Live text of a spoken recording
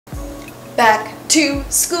Back to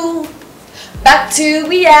school, back to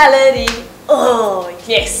reality. Oh,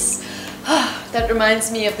 yes. That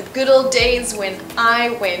reminds me of the good old days when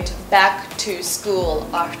I went back to school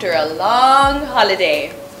after a long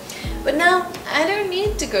holiday. But now I don't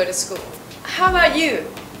need to go to school. How about you?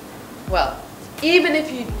 Well, even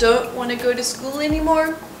if you don't want to go to school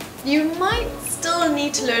anymore, you might still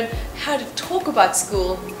need to learn how to talk about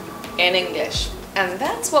school in English. And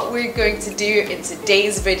that's what we're going to do in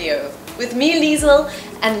today's video with me, Liesel,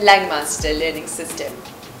 and Langmaster learning system.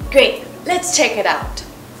 Great, let's check it out.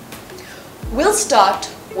 We'll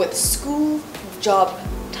start with school job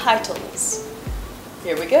titles.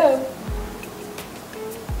 Here we go.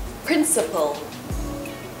 Principal,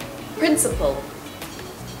 principal.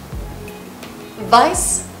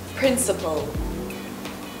 Vice principal,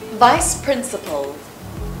 vice principal.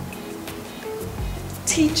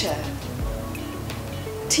 Teacher,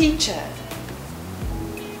 teacher.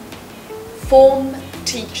 Form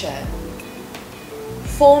teacher,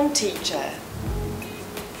 form teacher.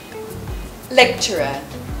 Lecturer,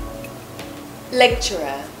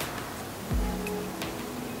 lecturer.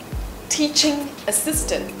 Teaching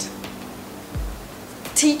assistant,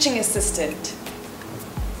 teaching assistant.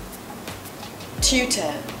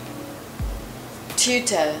 Tutor,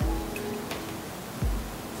 tutor.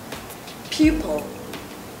 Pupil,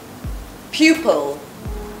 pupil.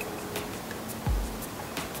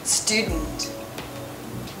 Student,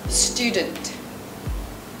 student.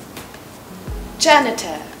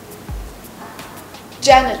 Janitor,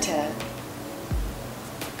 janitor.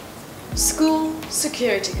 School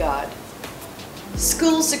security guard,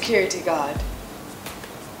 school security guard.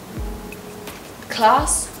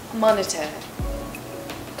 Class monitor,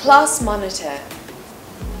 class monitor.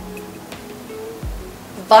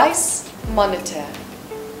 Vice monitor,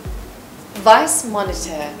 vice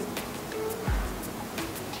monitor.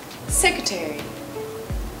 Secretary,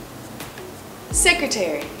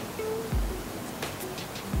 secretary.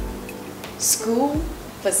 School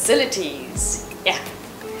facilities. Yeah,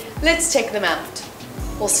 let's check them out.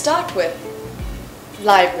 We'll start with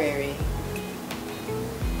library,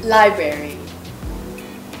 library.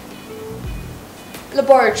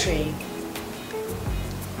 Laboratory,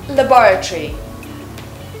 laboratory.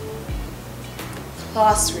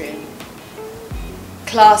 Classroom,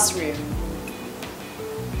 classroom.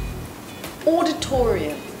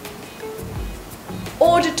 Auditorium,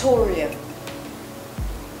 auditorium.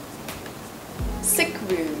 Sick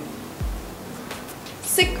room,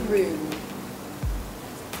 sick room.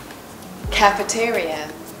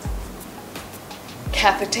 Cafeteria,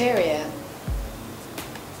 cafeteria.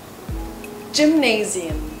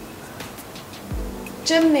 Gymnasium,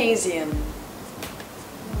 gymnasium.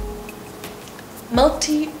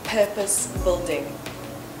 Multi-purpose building,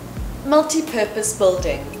 multi-purpose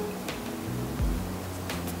building.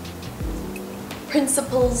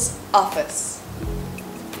 Principal's office,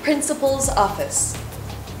 principal's office.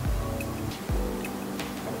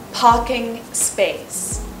 Parking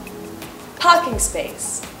space, parking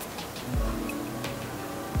space.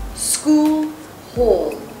 School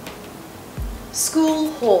hall,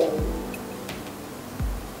 school hall.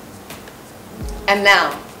 And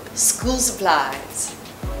now, school supplies.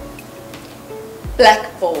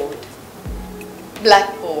 Blackboard,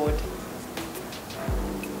 blackboard.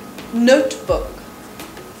 Notebook,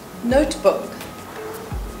 notebook.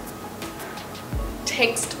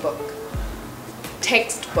 Textbook,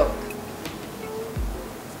 textbook.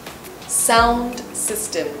 Sound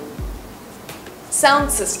system,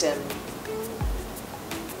 sound system.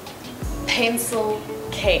 Pencil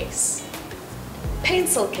case,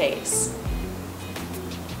 pencil case.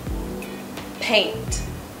 Paint,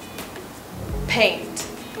 paint.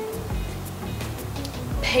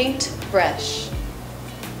 Paintbrush,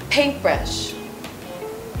 paintbrush.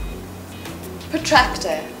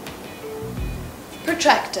 Protractor,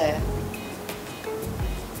 protractor.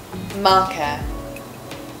 Marker,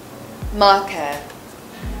 marker.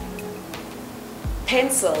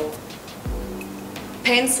 Pencil,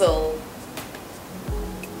 pencil.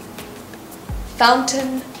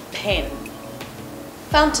 Fountain pen,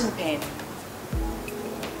 fountain pen.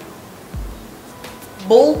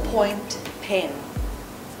 Ballpoint pen,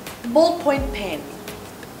 ballpoint pen.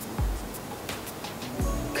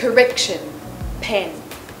 Correction pen,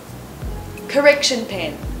 correction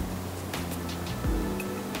pen.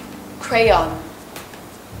 Crayon,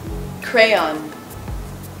 crayon.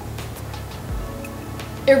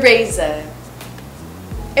 Eraser,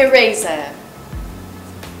 eraser.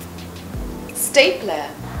 Stapler,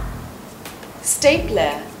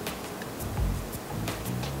 stapler.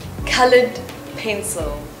 Colored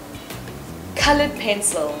pencil, colored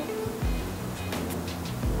pencil.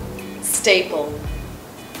 staple,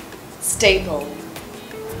 staple.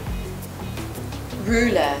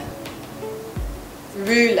 Ruler,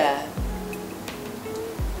 ruler.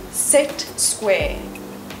 Set square,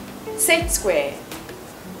 set square.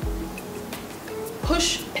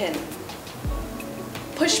 Push pin,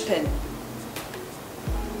 push pin.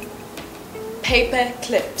 Paper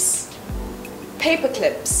clips, paper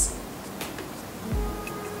clips.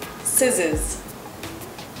 Scissors,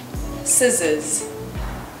 scissors.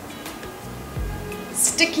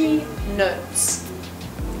 Sticky notes,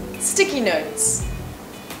 sticky notes.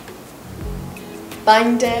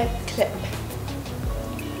 Binder clip,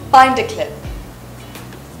 binder clip.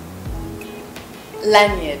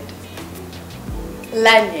 Lanyard,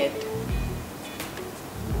 lanyard.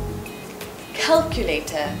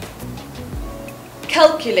 Calculator,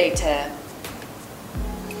 calculator.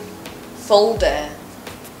 Folder,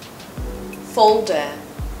 folder.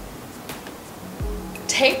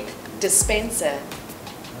 Tape dispenser,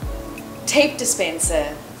 tape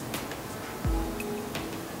dispenser.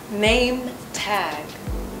 Name tag,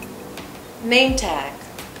 name tag.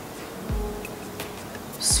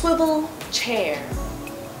 Swivel chair,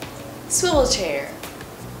 swivel chair.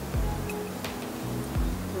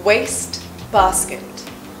 Waste basket,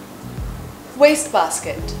 waste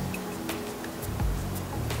basket.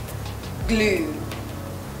 Glue,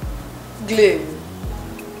 glue.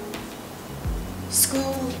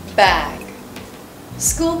 School bag,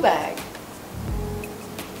 school bag.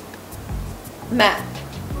 Map,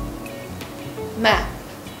 map.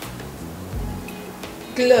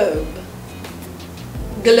 Globe,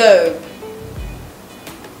 globe.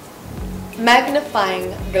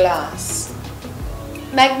 Magnifying glass,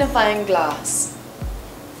 magnifying glass.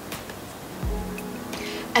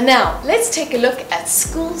 And now let's take a look at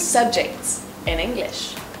school subjects in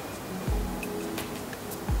English.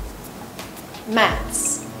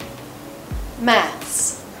 Maths,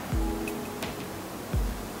 maths.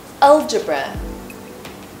 Algebra,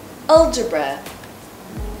 algebra.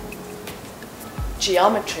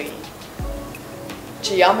 Geometry,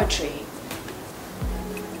 geometry.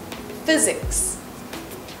 Physics,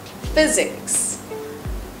 physics.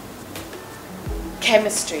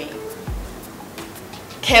 Chemistry,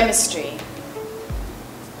 chemistry.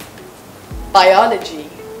 Biology,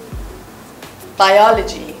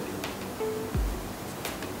 biology.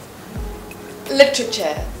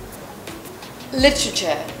 Literature,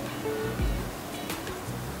 literature.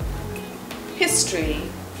 History,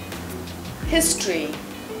 history.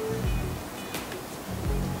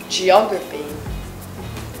 Geography,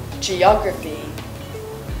 geography.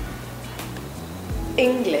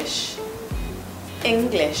 English,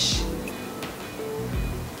 English.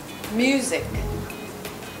 Music,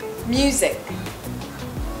 music.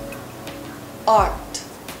 Art,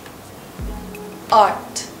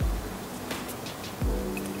 art.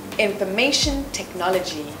 Information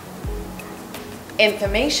technology,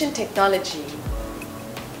 information technology.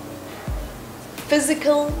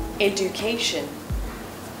 Physical education,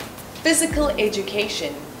 physical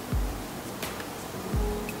education.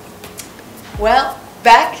 Well,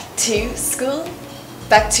 back to school,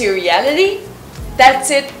 back to reality.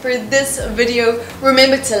 That's it for this video.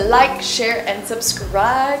 Remember to like, share and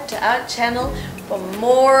subscribe to our channel for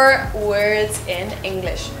more words in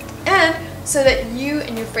English, and so that you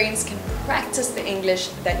and your friends can practice the English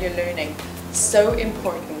that you're learning. So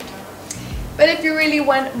important. But if you really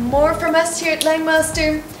want more from us here at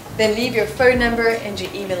Langmaster, then leave your phone number and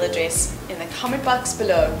your email address in the comment box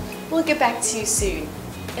below. We'll get back to you soon.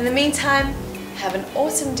 In the meantime, have an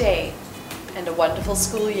awesome day and a wonderful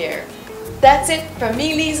school year. That's it from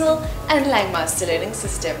me, Liesl, and Langmaster Learning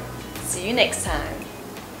System. See you next time.